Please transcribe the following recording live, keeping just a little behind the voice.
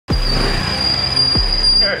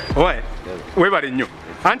Oye, webale nnyo.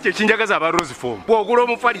 Anti ekinjagaza aba Rose Form. Bw'ogula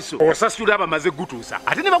omufaliso osasula abamaze gutuusa.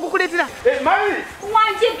 Ate ne bakukuleetera. Mami!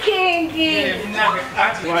 Wanji Kingi!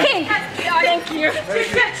 King! Thank you.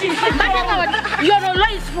 You're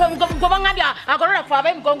always from Gabawedde. Agora for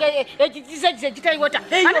them gonga ekitayota.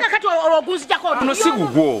 Ate kakati oguzi jako. Kuno si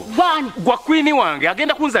gugwo. Bani. Gwa queen wange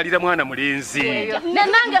agenda kunzalira mwana mulenzi.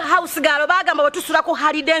 Nange house girl bagamba batusula ko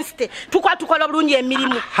high density. Tukola bulungi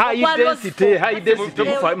emirimu. High density.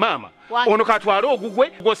 Mama. Ono katwala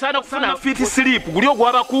ogugwe gosana kufuna fit sleep guli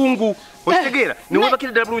ogwabakungu otegera niwe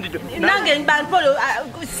bakirira bulungi nange mbampolo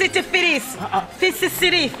city firis fit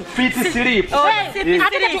sleep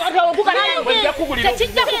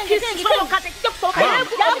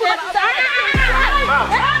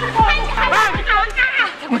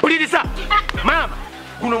mpuliriza mama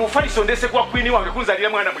kuno mufaliso ndese kwa queen wange kunzalira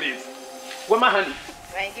mwana mulenzi wa mahani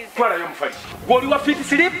twala yo mufaliso goli wa fit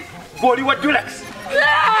sleep goli wa dulax.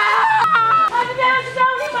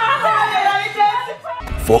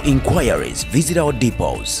 For inquiries, visit our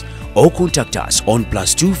depots or contact us on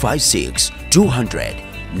 +256 200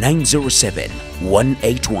 907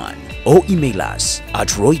 181 or email us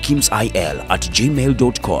at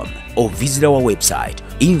roykimsil@gmail.com or visit our website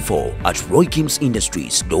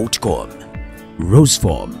info@roykimsindustries.com. Rose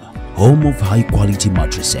Form, home of high quality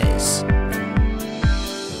mattresses.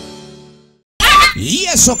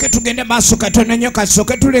 Yes, okay, tugende maso katona nyoka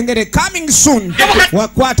soke tulengere coming soon.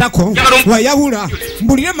 Wakwatako wayawula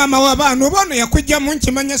mbulire mama w'abaana obono yakujja mu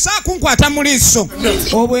nkimanya saakunkwata muliso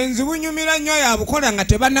obwenzi bunyumira nnyo yabukola nga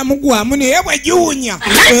tebannamugwamu naye bwegiwunya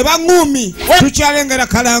eba ngumi tukyalengera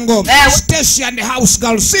kalango Stecia House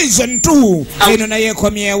Girl Season 2 eno naye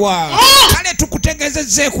ekomyewa kale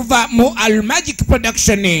tukutegezezze kuva mu Amaanyii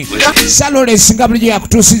production Salores nga bulijjo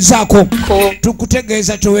yakutuusizaako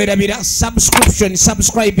tukutegeeza toweerabira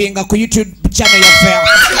subscribing ku YouTube channel yaffe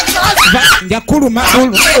njakuluma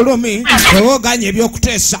ulumi ewoganye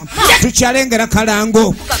ebyokuteesa tukyalengera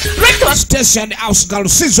kalango Stecia House Girl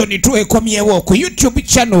Season 2 ekomyewo ku YouTube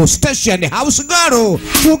channel Stecia House Girl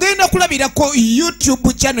tugenda kulabirako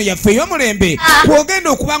YouTube channel yaffe ey'omulembe kwogenda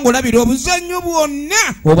okuba ng'olabira obuzannyo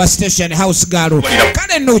bwonna oba Stecia House Girl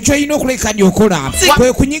kale nno kyolina okulekani okola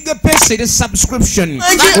kwe kunyiga pesa eri subscription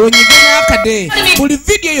onyige n'akade buli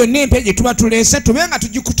video yonna empya gye tuba tuleese tube nga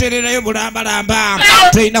tugikutererayo bulambalamba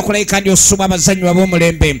tulina kulekani osuma abazannyi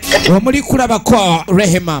ab'omulembe omuli kulabako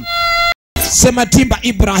Rehema Sematimba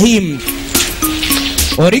Ibrahim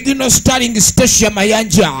original starring Stecia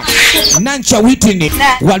Mayanja Nancha Whitney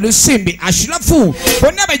Walusimbi Ashrafu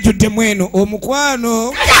bonna bajjudde mweno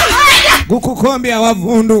omukwano gukukombya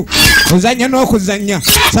awavundu kuzanya n'okuzanya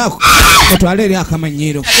saako mutwale eri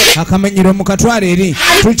akamanyiro mukatwale eri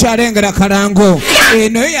tukyalengera kalango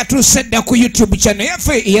eno yatuuse dda ku YouTube channel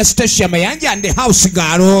yaffe eya Stecia Mayanja and House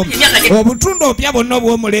Girl obutundu obupya bonna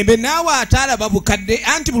obw'omulembe naawe ataalaba bukadde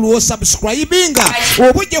anti buli wosubscribinga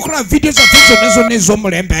oba ojja kulaba video zaffe zonna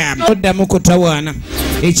ez'omulembe oddamu kutawaana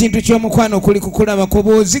ekintu ky'omukwano kuli kukulabako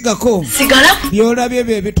bw'ozigako by'olabye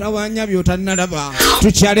bye bitawaanya by'otannalaba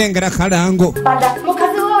tukyalengera kalango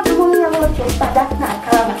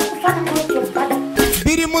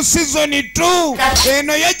biri mu season 2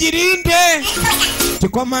 eno yagirinde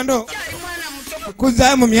kikomando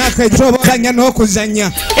kuzayo mu myaka ekizanya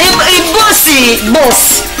n'okuzanya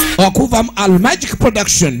boss okuva mu Amaanyii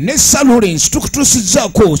production ne Salurens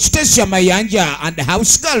tukutuusizaako Stecia Mayanja and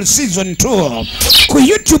House Girl Season 2 ku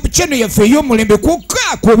YouTube channel yaffe ey'omulembe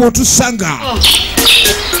kwokka kwoba otusanga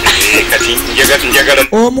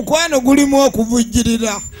omukwano gulimu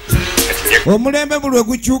okuvujjirira omulembe bulwe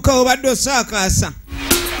gukyuka obadde osaakaasa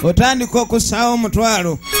otandika okusaawo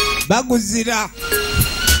omutwalo baguzira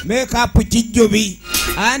make-up kijjobi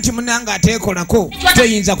anti munanga ateekolako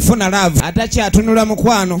toyinza kufuna laavu atakyatunula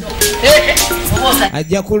mukwano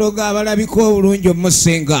ajja kuloga abalabika obulungi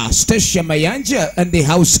omusinga Stecia Mayanja and the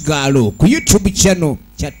House Girl ku YouTube channel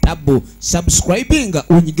kya tabu subscribing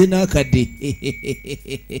onyige n'akadde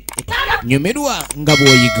nyumirwa nga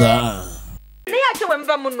bw'oyiga naye ate we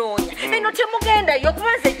muva munoonya eno temugenda yo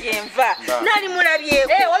kubanze gyenva nali mulabye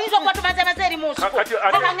oyinza okuba tumaze eri mu nsuku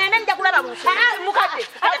ngenda nja kulaba mu nsuku mukadde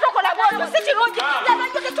ate tokola bwotyo si kirungi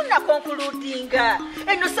abantu tetunnakonkuludinga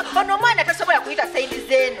eno ono omwana tasobola kuyita saidi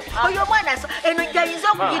zeeno oyo omwana eno gyayinza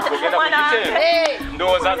okuyita omwana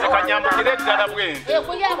ndowooza nze kanyambukire ddala bwenti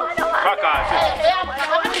kakati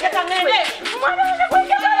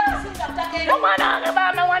omwana wange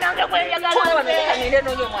bama mwana wange gweyagala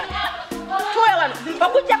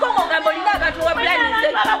bakujja kongo ngambo lina abantu wa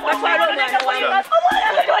blanize batwala omwana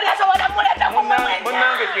wange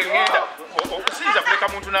munange gyengenda okusinza kuleka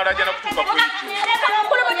muntu n'alajja n'okutuuka ku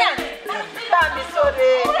bambi sore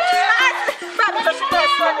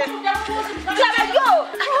Labayo.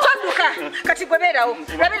 Tonduka. Kati gweberawo.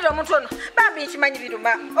 Labirira omuntu ono. Bambi nkimanyi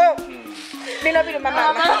biruma. Oh. Bino biruma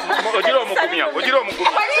mama. Ojira omugumya.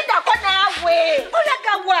 Walindako naawe.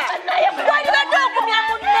 Olagawa. Walibadde ogumya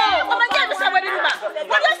munno. Omanya ebisabwe biruma.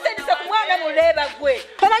 Walyasendise ku mwana muleba gwe.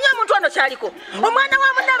 Omanya omuntu ono kyaliko. Omwana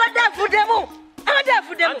wa munno abadde avuddemu.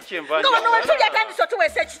 Nga wano wetuli atandise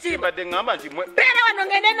otuweesa ekitiibwa. Beera wano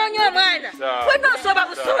ngende noonye omwana. Wenna osooba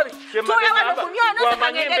busuubi. Tuula wano ku myono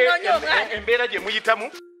oseka ngende noonye omwana. Embeera gye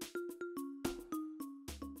muyitamu.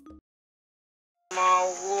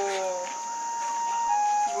 Mawo.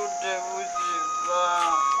 Budde buziba.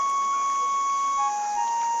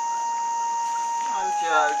 Anti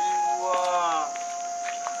aliwa.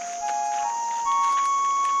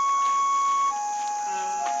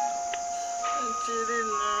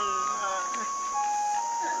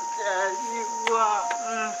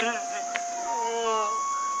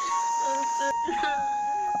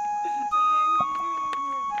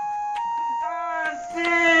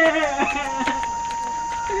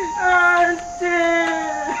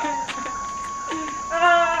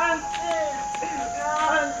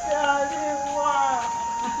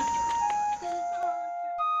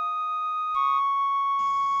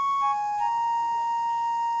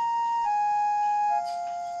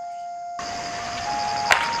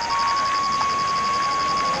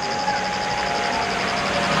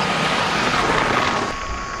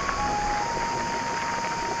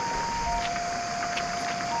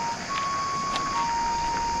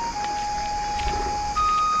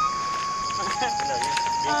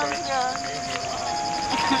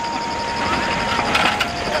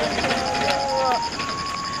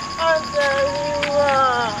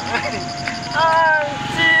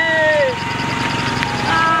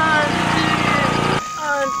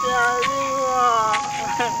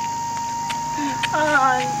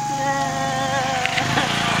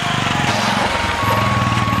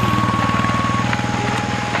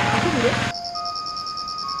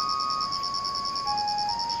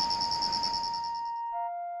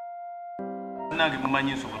 Nange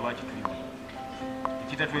mumanyi ensonga lwaki tuli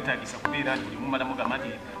ekitatwetaagisa kubeera nti mumala mugamba nti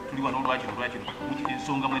tuli wano olwakino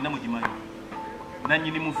ensonga mwenna mugimanyi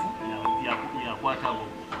nannyini mufu yakwatawo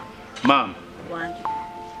maama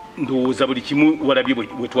ndowooza buli kimu walabye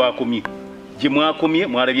bwe twakomye gye mwakomye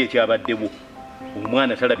mwalabye ekyabaddewo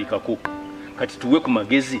omwana talabikako kati tuwe ku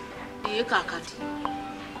magezi kakati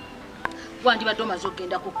wandibadde omaze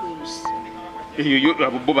okgendako ku erusi eyo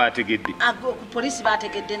bo bategedde polisi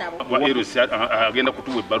bategedde nabo erusi agenda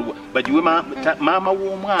kutuwa ebbaluwa bagiwe maama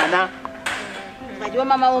w'omwana ate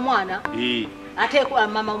maama w'omwana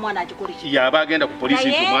agikole ki yaba agenda ku polisi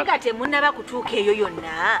naye nga temunnaba kutuuka eyo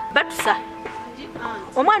yonna batusa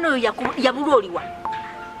omwana oyo yabuloliwa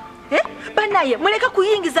banaye muleka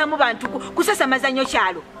kuyingizamu bantu kusasamaza nnyo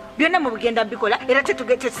kyalo byonna mubigenda bikola era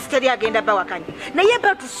teteri agenda bawakanya naye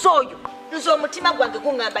batusa oyo nze omutima gwange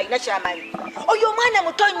guŋŋamba alina kyamanyi oyo omwana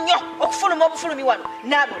muto nnyo okufuluma obufulumi wano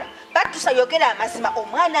n'abula batusa yogera amazima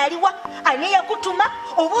omwana aliwa ani yakutuma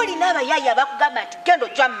oba olina abayaaya abakugamba nti genda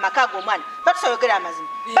ojja mu maka ag'omwana batusa yogera amazima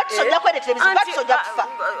batusa ojja kweretera ebizibu batusa ojja kufa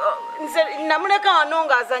nze namuleka wano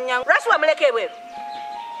ng'azannya lwaki wamuleka ebweru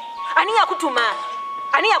ani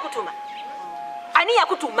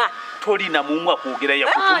yakutuma tolina mumu akwogera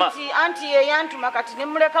yakutuma anti yeyantuma kati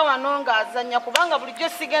nemuleka wano ng'azannya kubanga bulijjo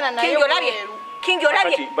sigenda naye kingi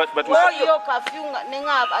olabye oyo kafyu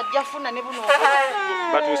nenga ajja funa ne buno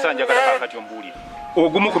batuusa njagala kakati ombuulire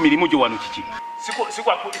ogumu ku mirimu gyo wano kiki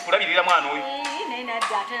sikulabirira mwana oyo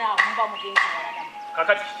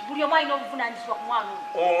kakati buli omu alina obuvunanyizibwa ku mwana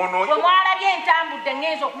ono bwe mwalabye entambudde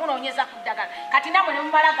ng'enza okumunoonyeza ku ddagala kati namwe ne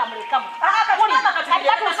mumala nga mulekamu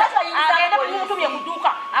agende mumutumye ku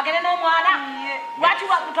dduuka agende n'omwana lwaki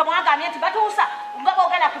tomwagambye nti batuusa nga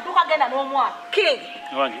boogenda ku dduuka agenda n'omwana kingi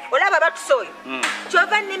olaba batusa oyo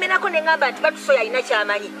kyova nnemenako ne ŋŋamba nti batusa oyo alina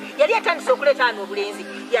kyamanyi yali atandise okuleeta ano obulenzi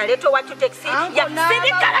yaleeta owattu takisi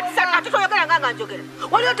yasindikalakisa ate toyogera nga njogera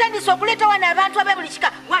wali otandise okuleeta wano abantu abe buli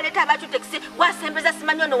kika waleeta abatu takisi wasembeza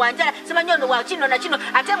simanyi ono wanjala simanyi ono wa kino na kino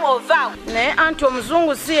ate mwovaawo naye anti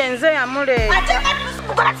omuzungu si yenze yamuleeta ate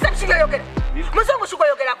kukola kisa kikyoyogera muzungu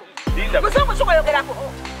kikoyogerako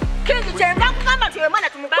kingi kyenga nkugamba nti oyo mwana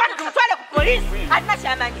tumutwale ku polisi alina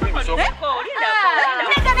kyamanyi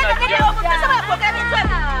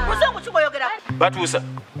muzungu kikoyogerako batuusa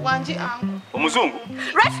wanji angu omuzungu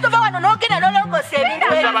lwaki tova wano n'ogenda n'olongoosa ebintu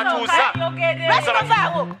batuusa lwaki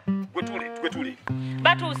tovaawo gwetule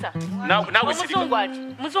batuusa nawe muzungu ati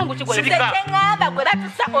muzungu kikoyogerako sirika kyeŋŋamba gwe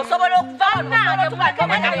batuusa osobola okuvaawo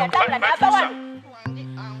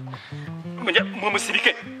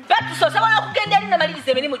Mumusirike. Batusosa wala kugenda ali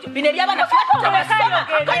namalirize emirimu gyo. Bino ebyabana twatosoma.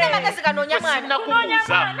 Kayina magezi ganoonya mwana. Kunoonya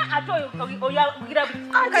mwana ate oyagira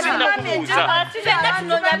tunoonya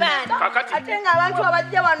baana. Ate nga abantu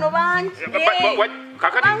abajja wano bangi.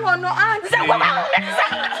 Kakati. Bangono anti.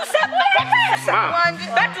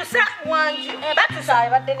 Batusa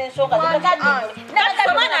badde n'ensonga.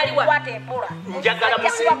 N'abaana aliwa. Kwatempula. Njagala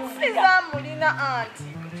Siza mulina anti.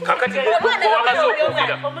 Kakati wamaze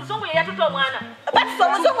okuvira. omuzungu ye yatuta omwana. Batusa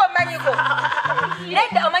omuzungu omanyiko.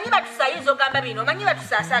 Nedda omanyi batusa ayinza ogamba bino. Omanyi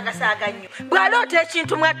batusa asaagasaaga nnyo. Bw'aloota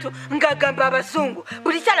ekintu mwattu ng'agamba abazungu.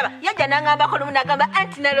 Buli kyalaba yajja n'angambako lumu n'agamba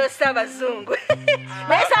anti naloosa abazungu.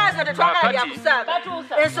 Naye saa zino tetwagala byakusaaga.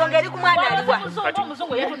 Ensonga eri ku mwana aliwa.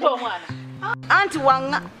 Omuzungu ye yatuta omwana. Anti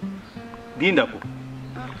wanga. Lindako.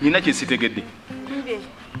 Nina kye sitegedde.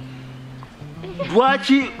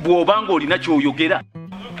 Lwaki bw'obanga olina ky'oyogera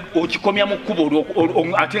okikomya mu kkubo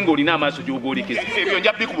ate ng'olina amaaso gy'ogoolekeza? Ebyo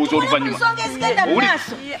nja bikubuuza oluvannyuma.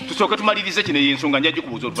 Tusooke tumalirize kino y'ensonga nja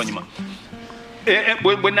gikubuuza oluvannyuma.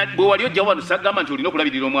 Bwe wali ojja wano sagamba nti olina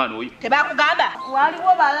okulabirira omwana oyo. Tebakugamba?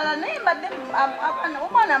 Waliwo balala naye mbadde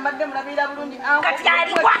omwana mbadde mulabirira bulungi. Kati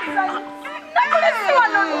aliwa?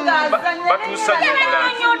 Batuusa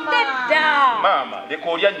maama leka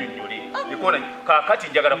oli annyonnyole. Kaakati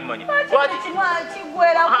njagala kumanya.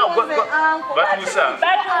 Batuusa.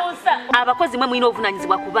 Abakozi mwe mulina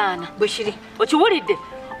obuvunaanyizibwa ku baana. Bwe kiri. Okiwulidde?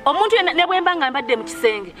 Omuntu ne bwemba nga mbadde mu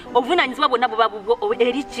kisenge obuvunaanyizibwa bwonna buba bubwo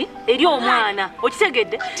eriki eri omwana.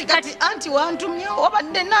 Okitegedde? Kati anti wantumye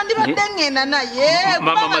obadde nandibadde ngenda naye.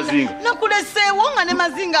 Mama Mazinga. Nakuleseewo nga ne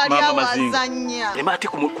Mazinga ali awazannya. Ema ate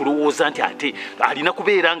kulowooza nti ate alina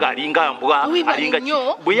kubeera ng'alinga mbwa alinga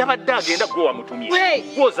bwe yabadde agenda gwe wamutumye.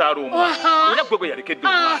 Gw'ozaala omwana. Era gwe bwe yalekedde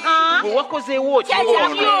omwana. Bwe wakozeewo kibono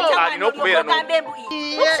alina okubeera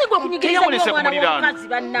Okusigwa okunyigiriza omwana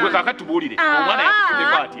gwe kaakati tubuulire omwana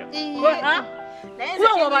yakutuddeko atya.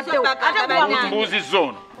 Tubuuzizza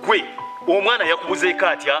ono gwe omwana yakubuzeeko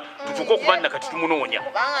atya tutuuke okuba nakati tumunoonya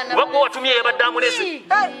kuba gwe watumye yabadde amulese.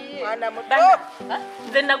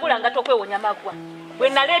 Nze nagulanga tokwewonya maggwa bwe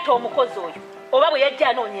naleeta omukozi oyo oba bwe yajja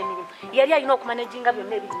anoonya emirimu yali alina okumanejinga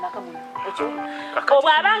byonna ebiri maka muno.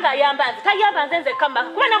 Obw'abanga ayamba nze tayamba nze nzekka mumaka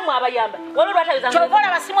kuba nammwe abayamba waliwo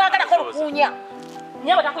lwatayozakyobola basimwagalako lukuunya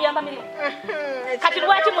nyewe takuyamba mirimu. Kati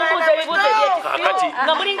lwaki mumbuuza ebibuuzo ebyekisibo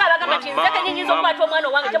nga mulinga abagamba nti nze kenyinyiza okukwata omwana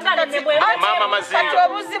owange temuganda nemwe. Maama Mazinga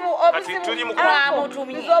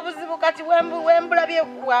obuzibu kati wembulabye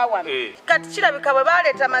wawa. Kati kirabika bwe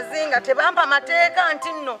baleeta Mazinga tebampa mateeka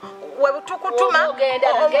nti nno wetukutuma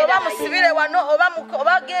oba musibire wano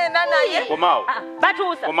oba genda naye.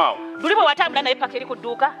 Batuusa luli bwe watambula naye paka eri ku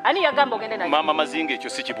dduuka ani yagamba ogende naye? Maama Mazinga ekyo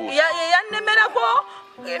si kibuuzo. Yannemerako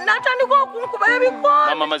natandika okunkuba ebikooni.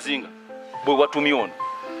 Maama Mazinga bwe watumye ono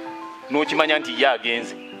n'okimanya nti ye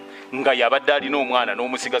agenze nga yabadde alina omwana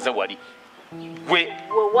n'omusigaza wali gwe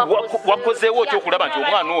wakozeewo okyokulaba nti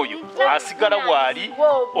omwana oyo asigala waali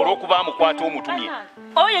olw'okuba amukwata omutumye.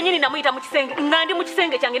 Oyo yennyini namuyita mu kisenge nga ndi mu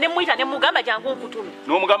kisenge kyange ne muyita ne mugamba jangu nkutume.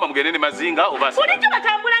 N'omugamba mugende ne Mazinga oba bulijjo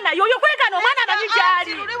batambula naye oyo kwekana omwana amanyi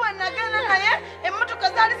gy'ali. Luli we nagenda naye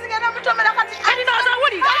emmotoka zaali zigenda mutomera kati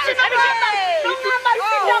n'ozawulira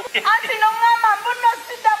anti n'omwama mbuno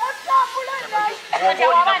sidda mutambula naye.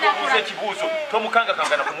 Obuuza ekibuuzo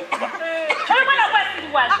tomukangakangana kumukuba. Omwana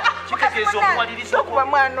gwasiriwaza. Kitegeeza omuwaliriza okuba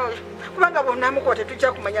mwana oyo kubanga bonamukuba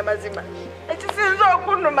tetujja kumanya mazima. Ekisinza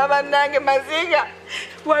okunnuma bannange Mazinga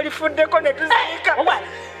walifuddeko ne tuziika.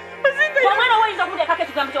 Omwana woyinza okuteekako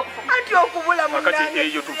ekigambo ky'okufa. Anti okubula Kakati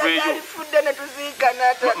eyo tuveeyo. Alifudde ne tuziika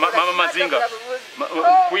Maama Mazinga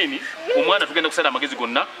Queen omwana tugenda kusala amagezi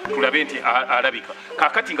gonna tulabe nti alabika.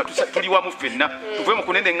 Kakati nga tuli wamu ffenna tuve mu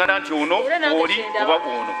kunenengana nti ono oli oba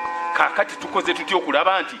ono. Kakati tukoze tutya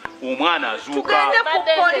okulaba nti omwana azuuka.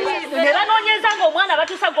 Ne banoonyeza ng'omwana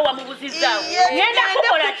batuusa gwe wamubuzizzaawo. Ngenda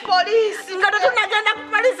kukola ki? Poliisi nga tetunagenda ku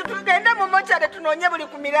poliisi tugende mu mokyale tunoonye buli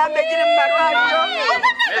ku mirambo egiri mu malwaliro.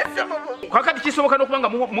 Kakati kisoboka n'okubanga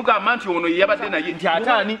mugamba nti ono ye yabadde naye nti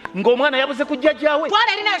ataani ng'omwana yabuze ku jjajjaawe.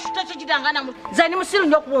 Twala erina ekisuto kigitangana mu nze ni musiru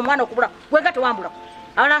nnyo okuba omwana okubula gwenga tewambulako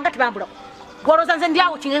abala nga tebambulako gwolooza nze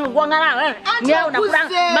ndyawo kinge gwangala nyawo nakula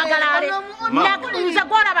magalaale nze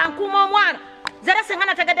gwolaba nkuuma omwana zera senga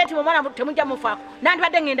nategedde nti omwana temujja mufaako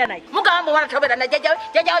nandibadde ngenda naye mugamba omwana tobera na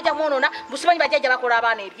jjajjawe jamwonona musimanyi bajjajja bakola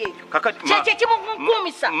abaana ebyebyo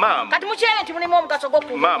kyekimukumisa kati mukyere nti mulimu omugaso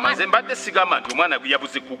gw'okumaama nze mbadde sigamba nti omwana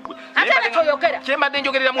yabuze kuggwe ate nekyoyogera kyembadde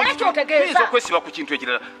njogerera muyinza okwesiba ku kintu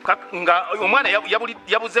ekirala nga omwana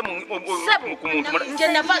yabuze ku muntu nje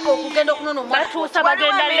nafaga okugenda okunona omwana batuusa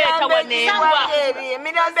bagenda leeta waneembwa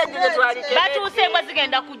emirambe egyo gyetwalike batuuse embwa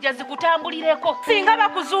zigenda kujja zikutambulireko singa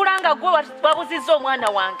bakuzuula nga gwe wabuzizza omwana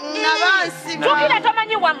wange tukira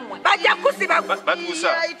tomanyi wammwe bajja kusiba batuusa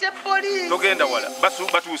togenda wala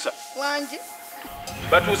batuusa wangi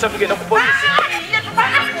batuusa tugenda ku polisi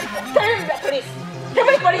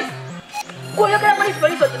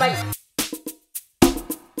polisi ogimanyi